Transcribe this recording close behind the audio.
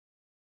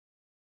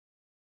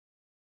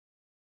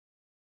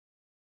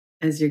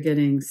As you're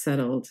getting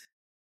settled,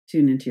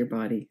 tune into your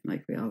body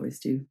like we always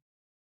do.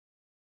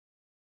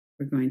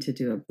 We're going to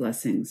do a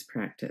blessings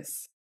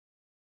practice.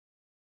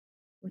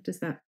 What does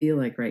that feel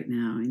like right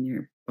now in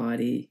your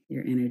body,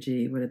 your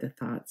energy? What are the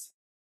thoughts?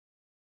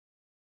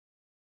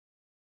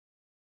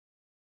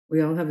 We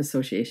all have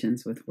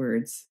associations with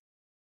words.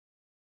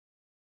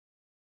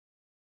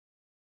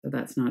 So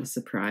that's not a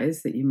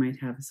surprise that you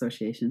might have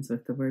associations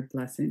with the word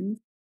blessings.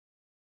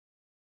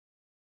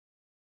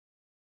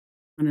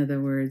 One of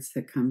the words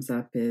that comes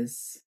up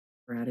is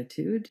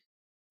gratitude,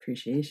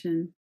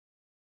 appreciation,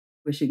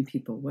 wishing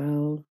people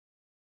well.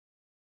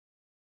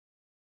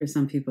 For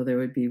some people, there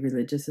would be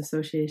religious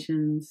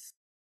associations.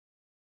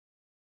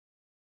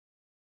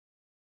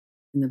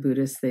 In the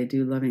Buddhists, they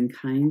do loving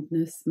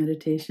kindness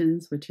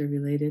meditations, which are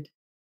related.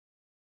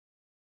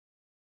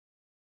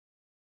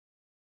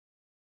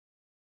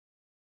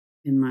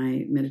 In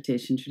my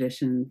meditation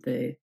tradition,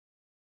 the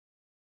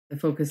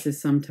focus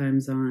is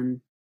sometimes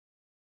on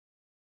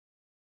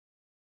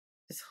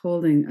just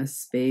holding a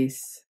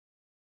space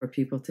for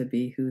people to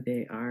be who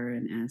they are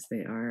and as they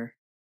are,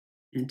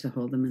 and to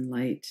hold them in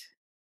light,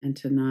 and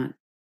to not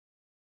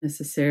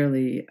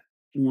necessarily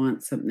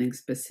want something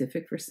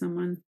specific for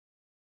someone.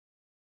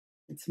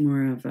 It's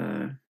more of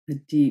a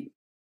deep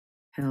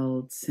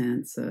held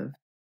sense of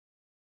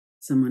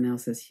someone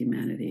else's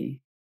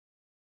humanity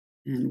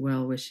and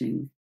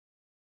well-wishing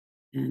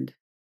and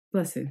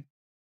blessing.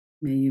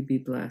 May you be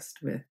blessed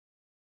with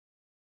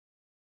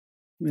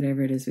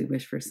whatever it is we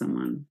wish for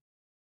someone.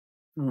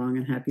 A long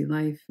and happy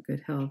life,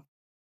 good health,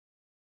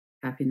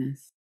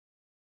 happiness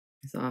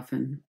is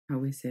often how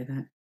we say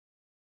that.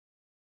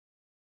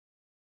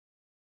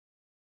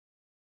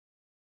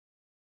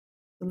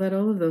 So let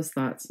all of those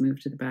thoughts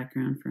move to the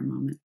background for a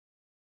moment.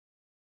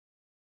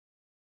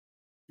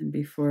 And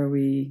before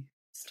we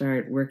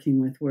start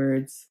working with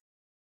words,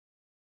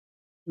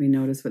 we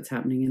notice what's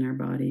happening in our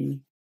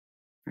body,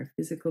 our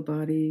physical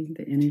body,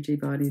 the energy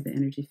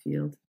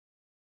field,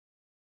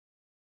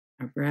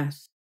 our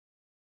breath.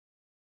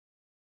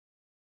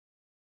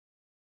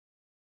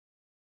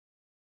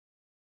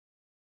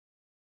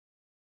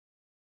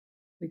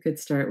 We could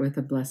start with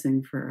a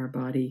blessing for our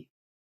body.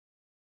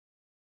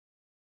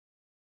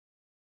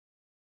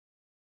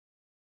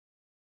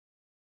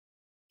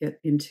 Get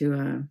into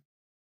a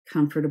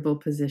comfortable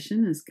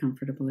position, as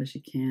comfortable as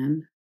you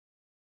can.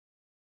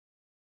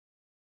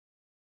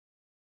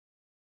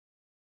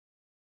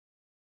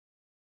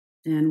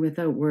 And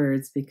without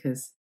words,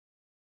 because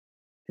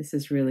this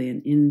is really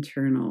an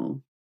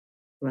internal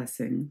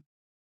blessing.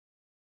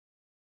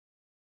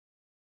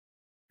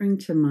 Bring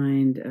to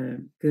mind a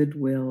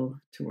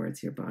goodwill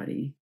towards your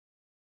body.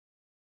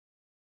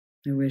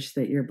 I wish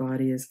that your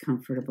body is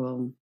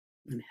comfortable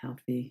and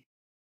healthy.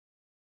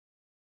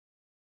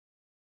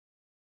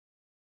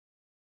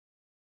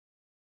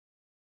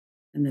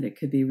 And that it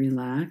could be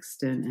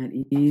relaxed and at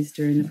ease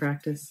during the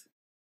practice.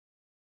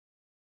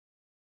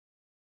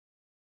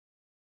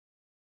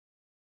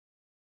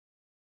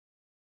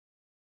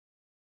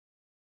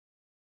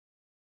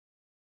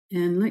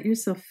 And let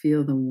yourself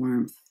feel the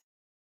warmth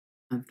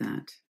of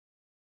that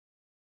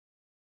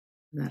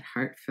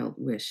heartfelt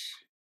wish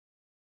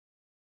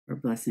or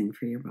blessing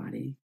for your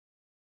body.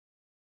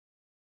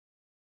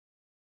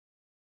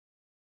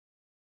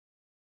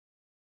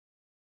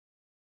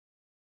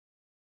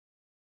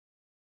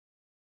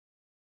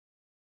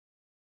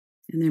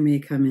 And there may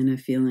come in a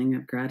feeling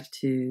of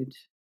gratitude,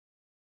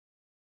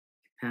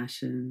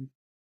 compassion.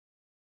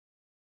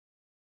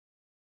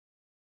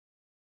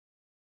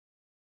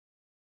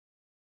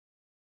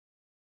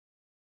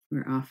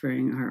 We're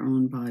offering our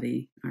own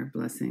body our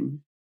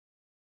blessing,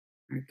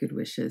 our good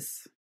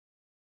wishes.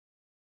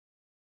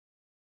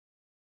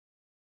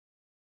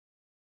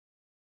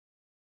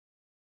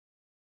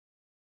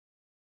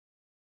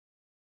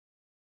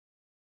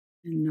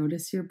 And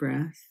notice your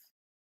breath.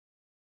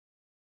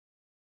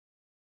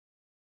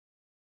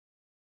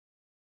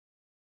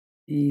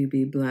 May you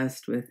be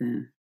blessed with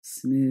a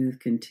smooth,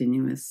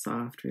 continuous,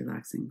 soft,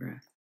 relaxing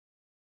breath.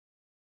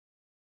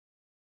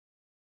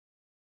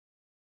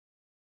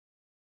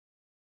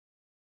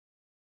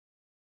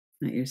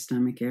 Let your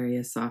stomach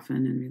area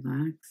soften and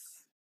relax.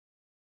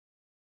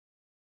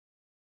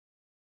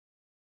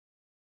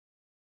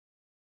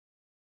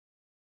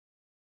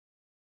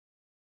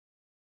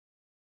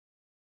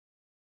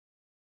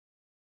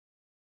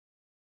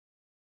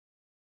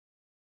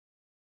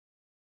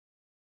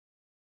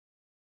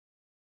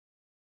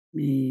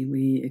 May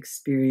we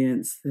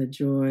experience the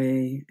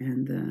joy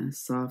and the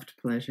soft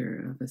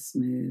pleasure of a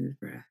smooth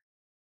breath.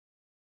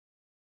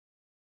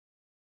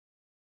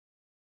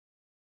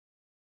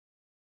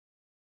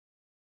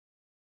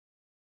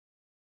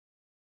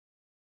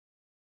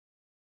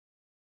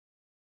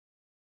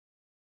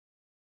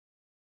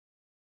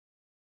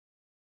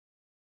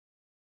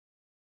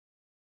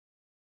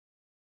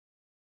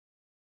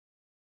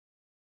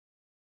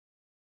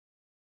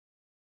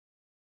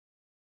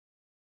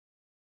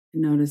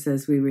 Notice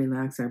as we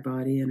relax our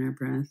body and our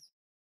breath,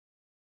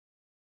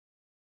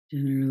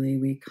 generally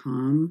we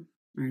calm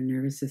Our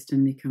nervous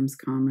system becomes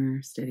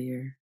calmer,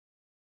 steadier.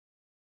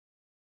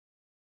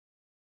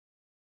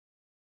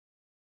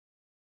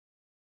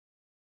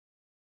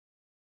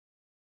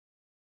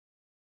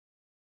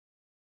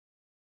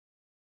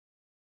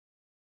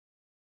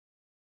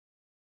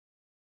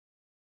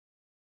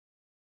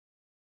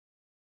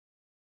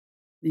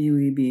 May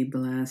we be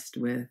blessed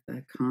with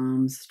a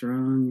calm,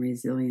 strong,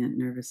 resilient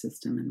nervous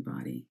system and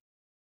body.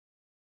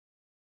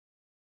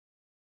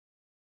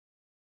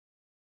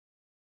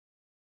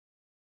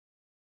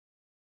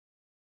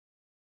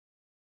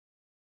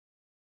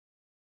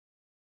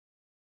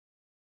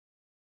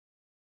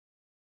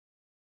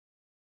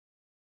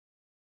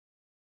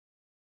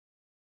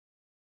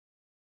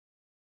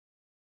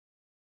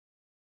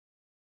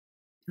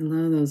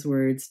 Allow those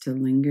words to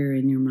linger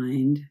in your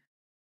mind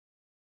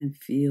and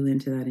feel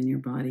into that in your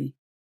body.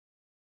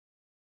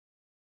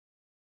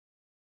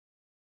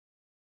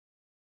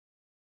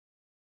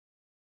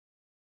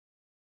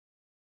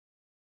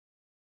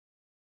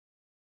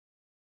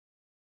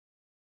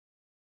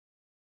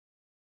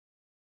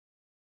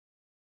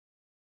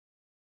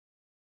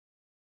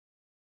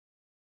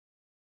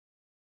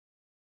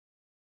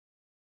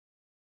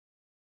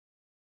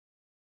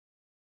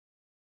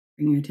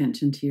 Bring your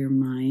attention to your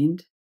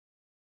mind,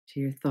 to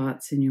your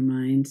thoughts in your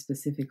mind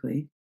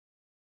specifically.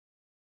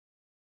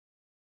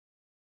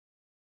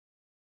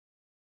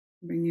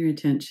 Bring your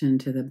attention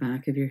to the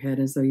back of your head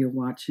as though you're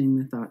watching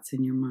the thoughts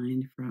in your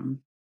mind from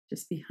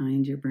just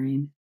behind your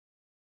brain.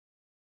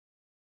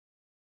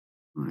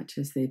 Watch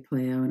as they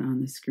play out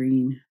on the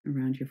screen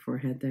around your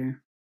forehead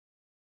there.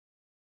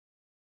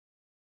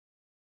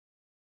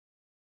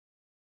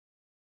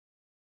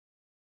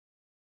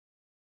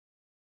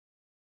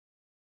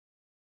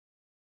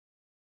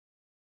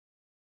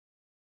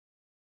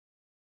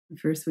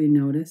 First, we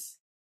notice,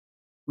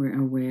 we're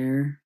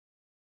aware.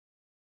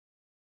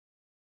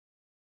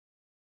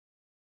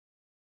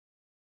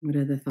 What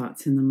are the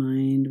thoughts in the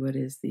mind? What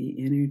is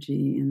the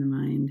energy in the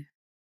mind?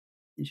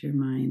 Is your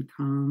mind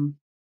calm,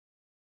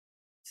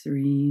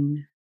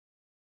 serene?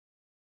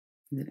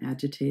 Is it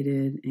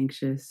agitated,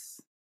 anxious?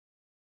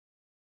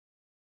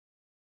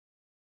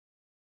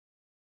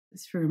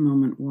 Just for a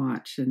moment,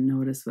 watch and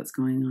notice what's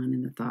going on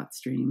in the thought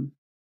stream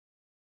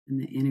and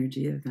the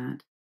energy of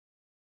that.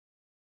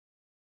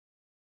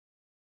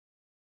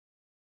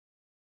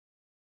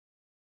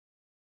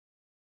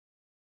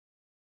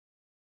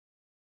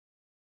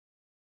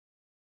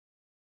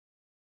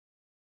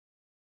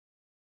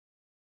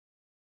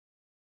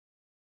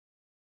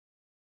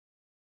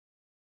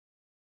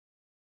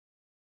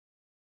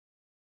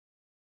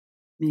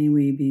 May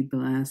we be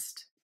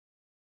blessed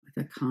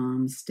with a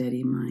calm,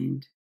 steady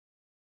mind.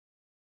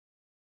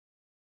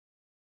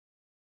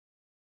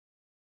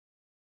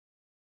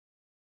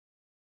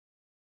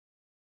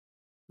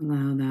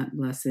 Allow that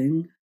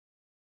blessing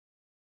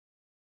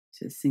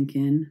to sink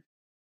in.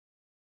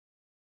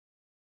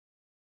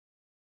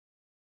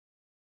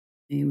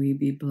 May we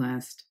be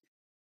blessed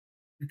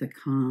with a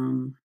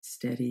calm,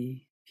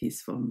 steady,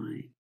 peaceful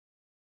mind.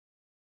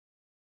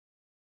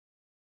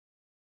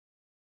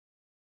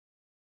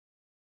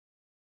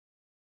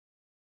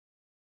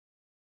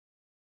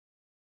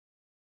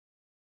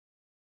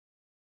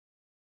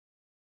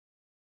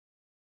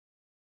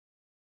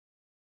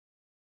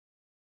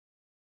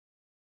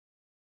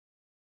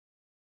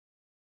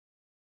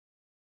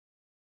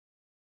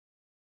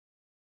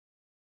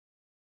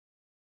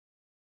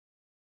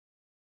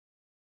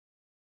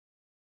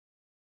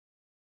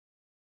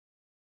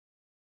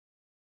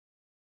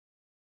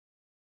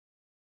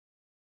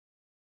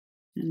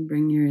 And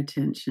bring your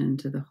attention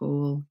to the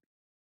whole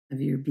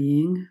of your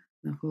being,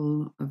 the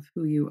whole of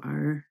who you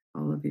are,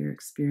 all of your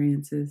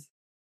experiences,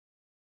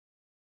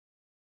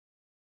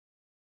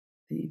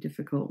 the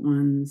difficult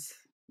ones,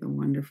 the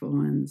wonderful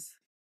ones.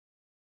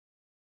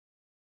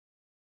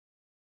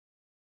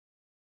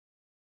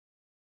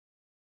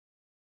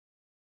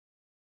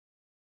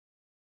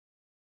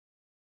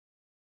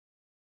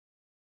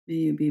 May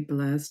you be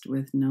blessed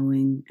with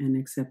knowing and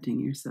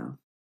accepting yourself,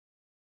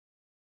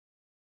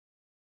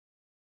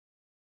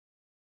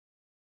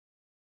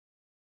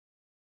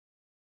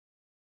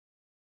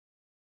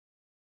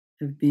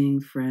 of being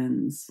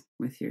friends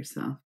with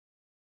yourself.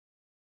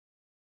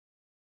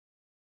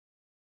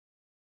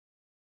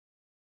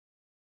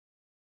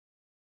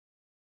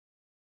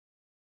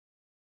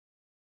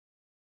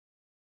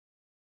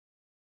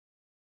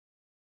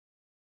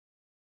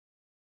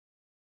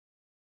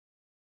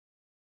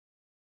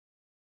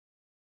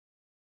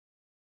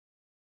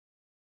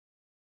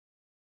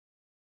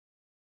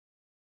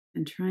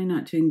 And try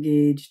not to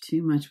engage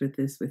too much with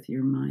this with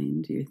your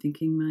mind, your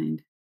thinking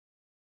mind.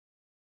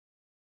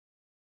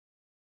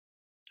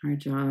 Our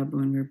job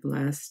when we're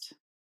blessed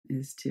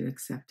is to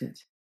accept it.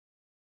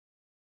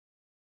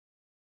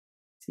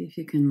 See if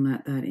you can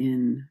let that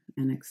in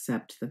and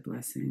accept the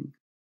blessing.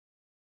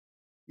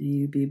 May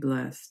you be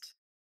blessed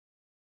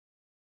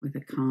with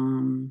a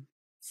calm,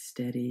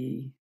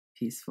 steady,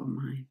 peaceful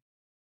mind.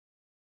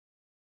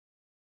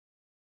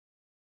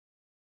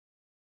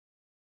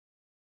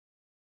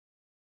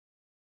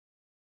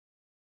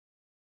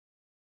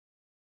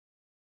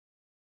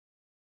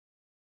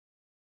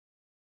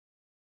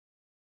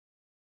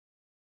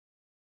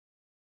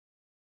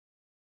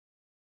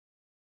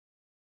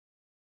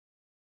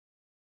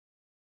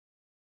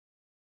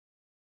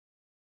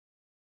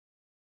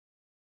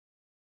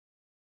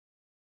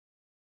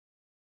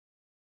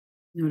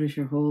 Notice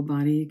your whole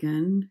body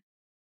again,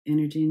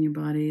 energy in your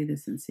body, the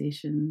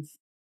sensations.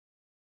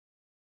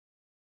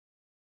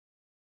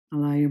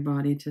 Allow your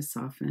body to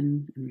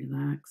soften and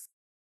relax.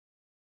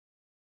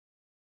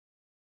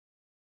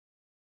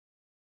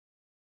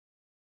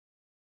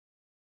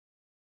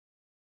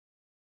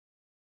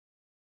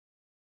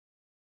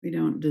 We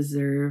don't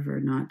deserve or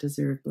not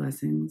deserve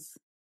blessings.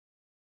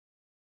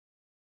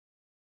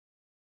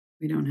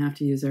 We don't have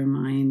to use our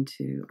mind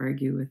to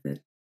argue with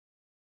it.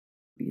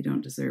 You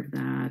don't deserve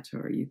that,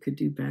 or you could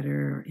do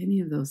better, or any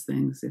of those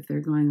things. If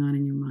they're going on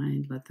in your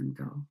mind, let them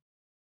go.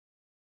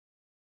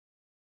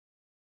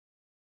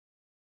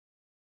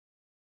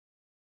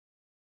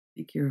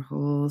 Make your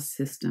whole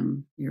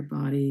system, your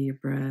body, your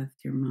breath,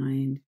 your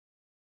mind,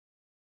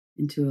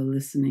 into a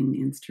listening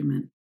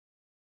instrument.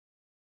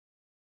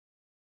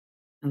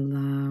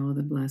 Allow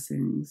the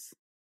blessings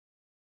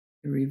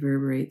to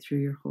reverberate through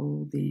your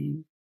whole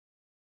being.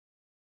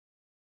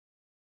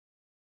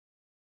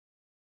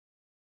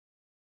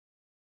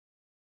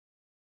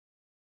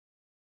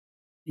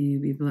 May you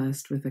be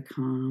blessed with a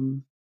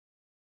calm,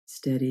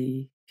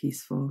 steady,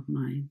 peaceful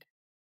mind.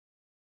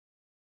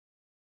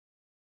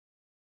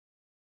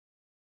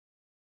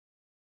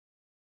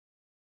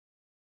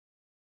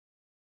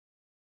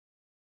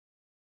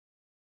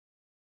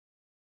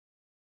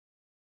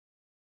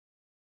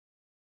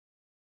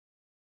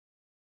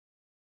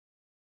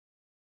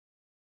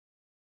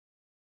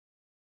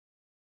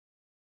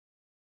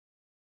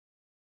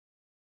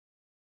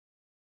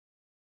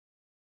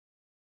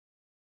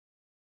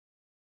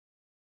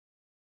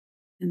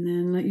 And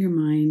then let your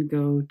mind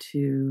go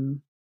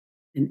to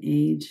an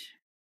age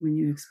when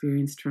you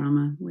experience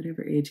trauma,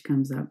 whatever age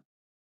comes up,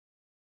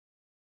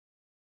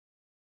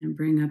 and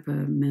bring up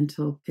a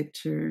mental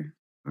picture.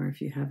 Or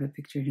if you have a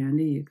picture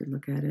handy, you could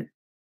look at it.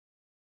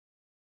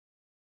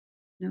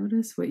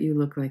 Notice what you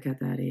look like at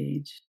that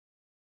age.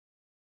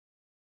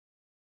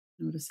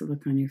 Notice the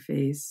look on your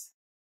face,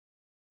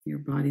 your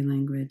body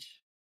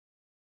language.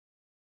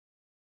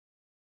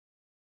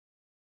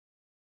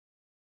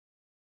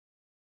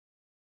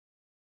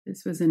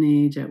 This was an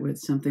age at which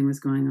something was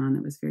going on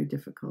that was very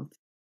difficult.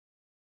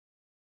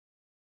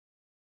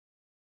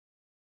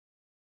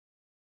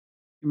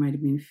 There might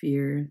have been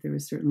fear. There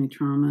was certainly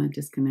trauma,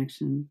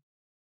 disconnection.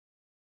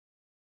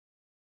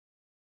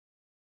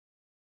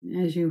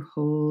 And as you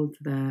hold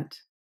that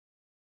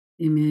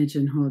image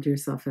and hold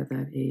yourself at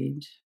that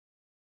age,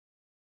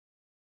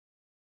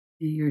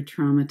 may your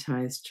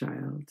traumatized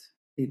child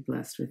be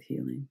blessed with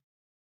healing.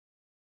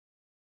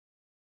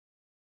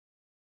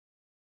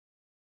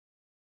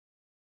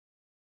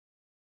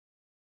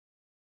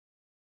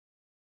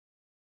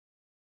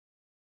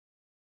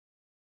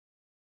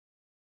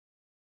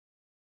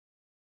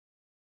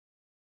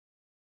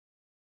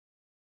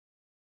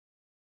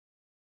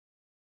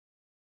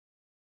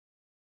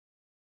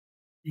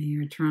 May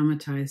your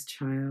traumatized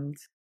child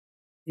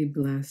be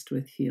blessed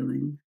with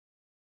healing.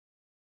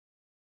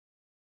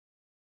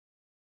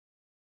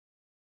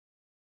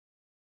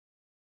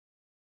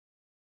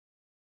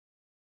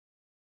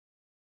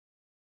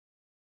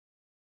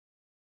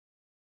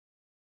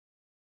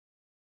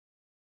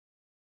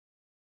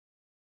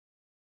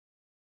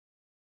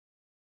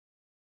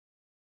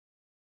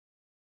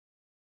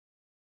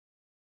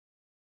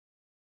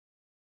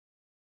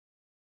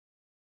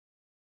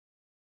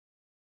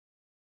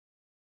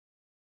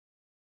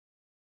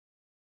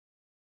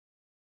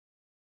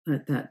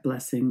 Let that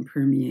blessing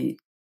permeate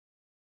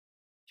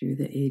through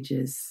the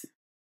ages,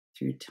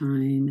 through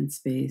time and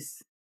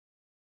space.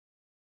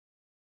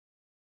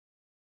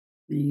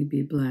 May you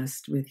be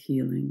blessed with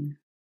healing.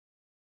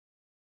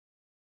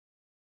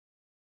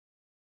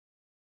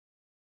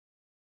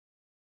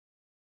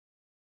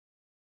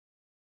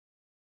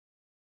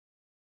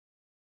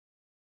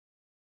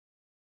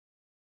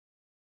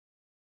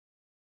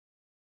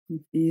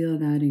 And feel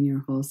that in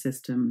your whole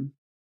system,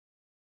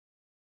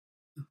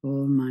 the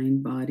whole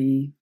mind,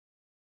 body.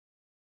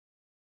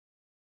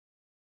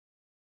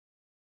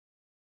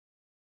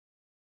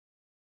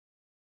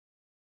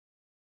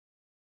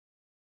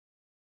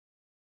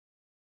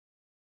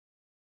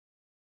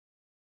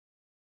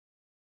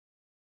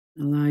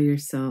 Allow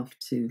yourself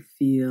to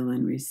feel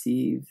and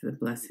receive the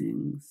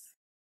blessings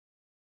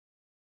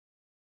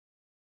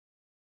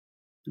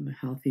of a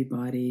healthy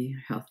body,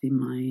 healthy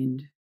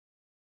mind,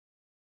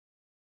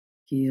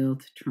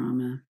 healed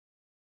trauma.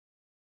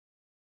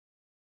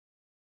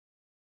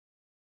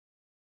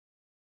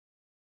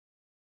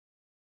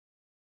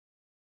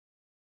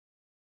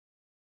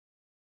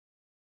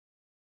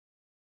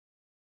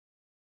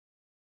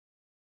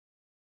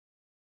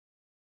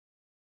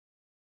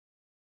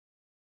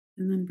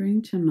 And then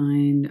bring to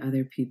mind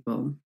other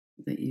people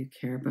that you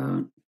care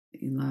about,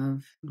 that you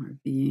love, or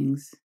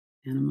beings,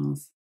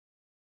 animals,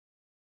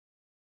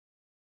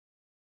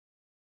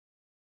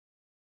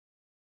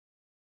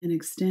 and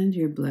extend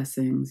your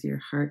blessings,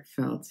 your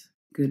heartfelt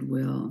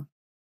goodwill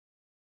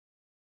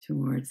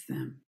towards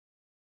them.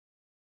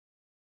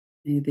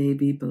 May they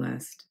be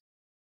blessed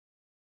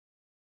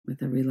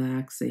with a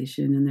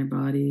relaxation in their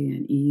body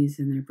and ease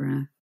in their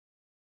breath.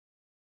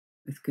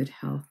 with good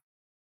health.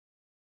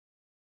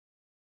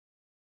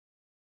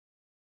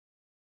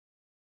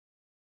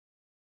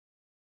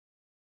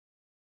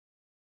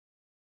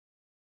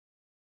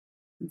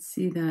 And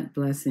see that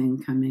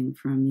blessing coming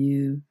from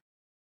you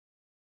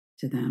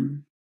to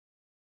them.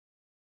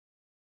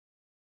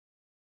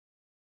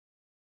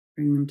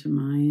 Bring them to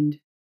mind.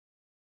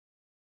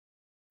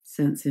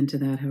 Sense into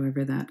that,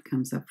 however that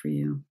comes up for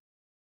you.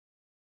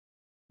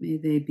 May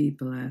they be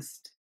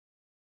blessed,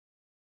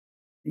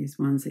 these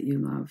ones that you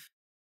love,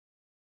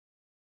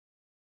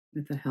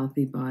 with a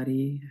healthy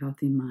body,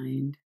 healthy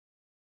mind,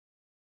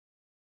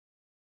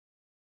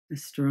 a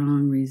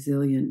strong,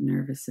 resilient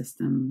nervous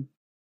system.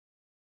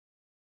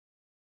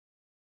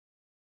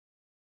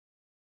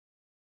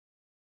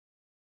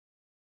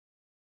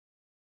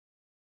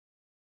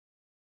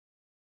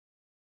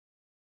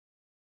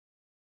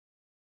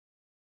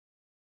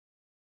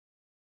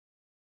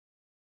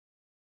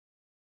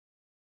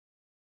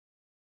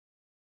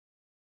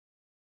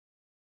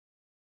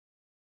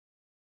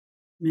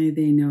 May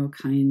they know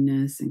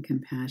kindness and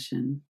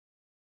compassion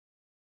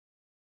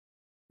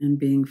and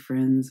being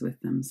friends with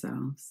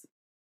themselves.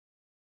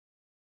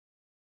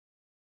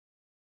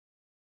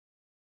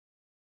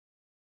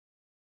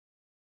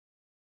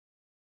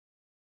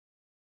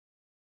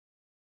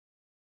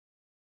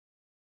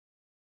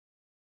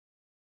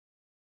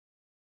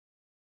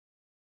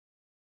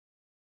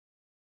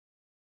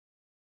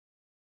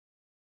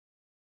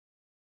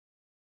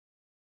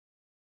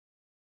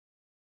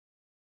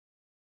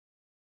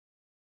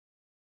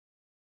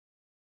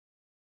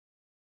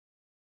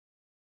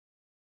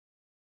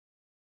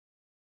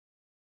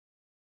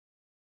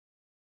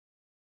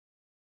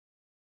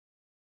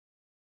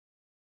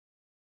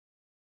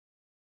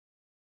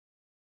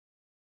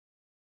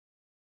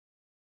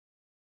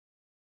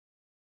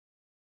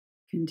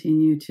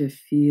 Continue to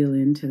feel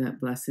into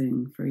that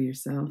blessing for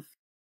yourself,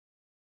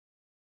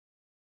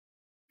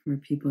 for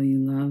people you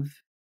love,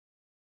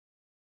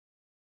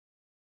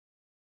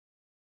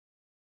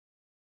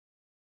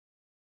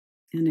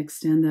 and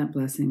extend that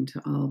blessing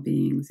to all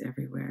beings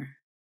everywhere.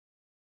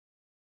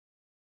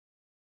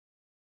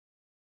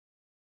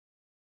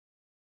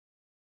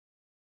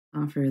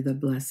 Offer the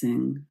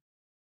blessing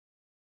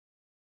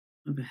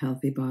of a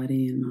healthy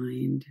body and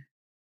mind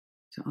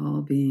to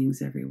all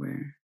beings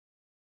everywhere.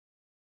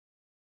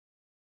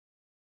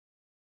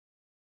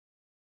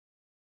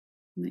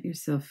 Let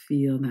yourself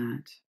feel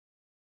that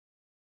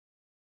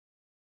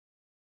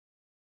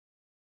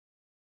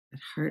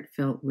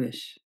heartfelt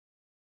wish,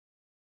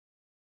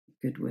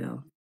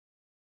 goodwill.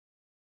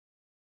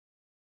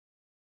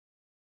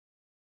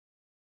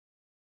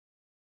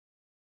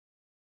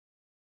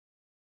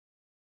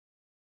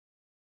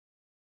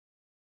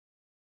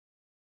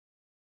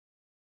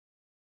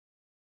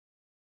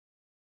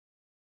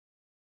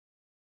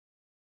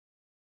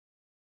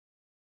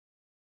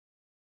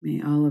 May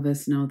all of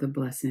us know the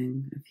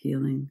blessing of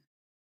healing.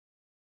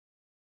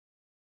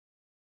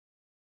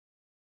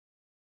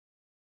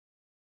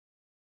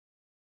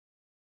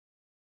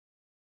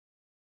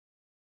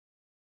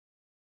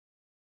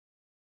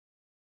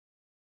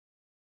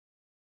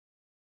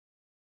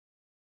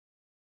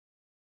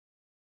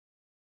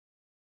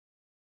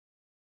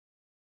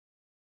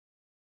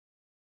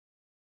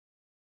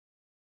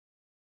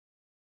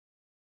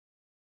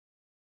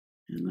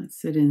 And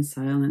let's sit in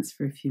silence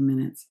for a few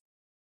minutes.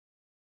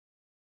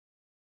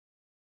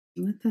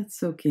 Let that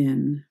soak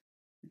in.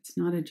 It's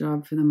not a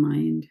job for the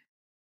mind,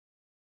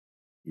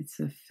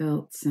 it's a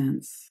felt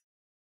sense,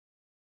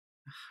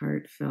 a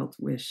heartfelt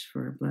wish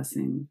for a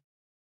blessing,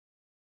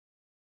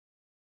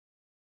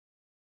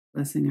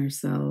 blessing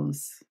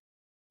ourselves,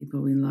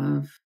 people we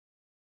love,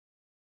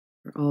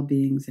 for all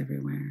beings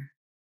everywhere.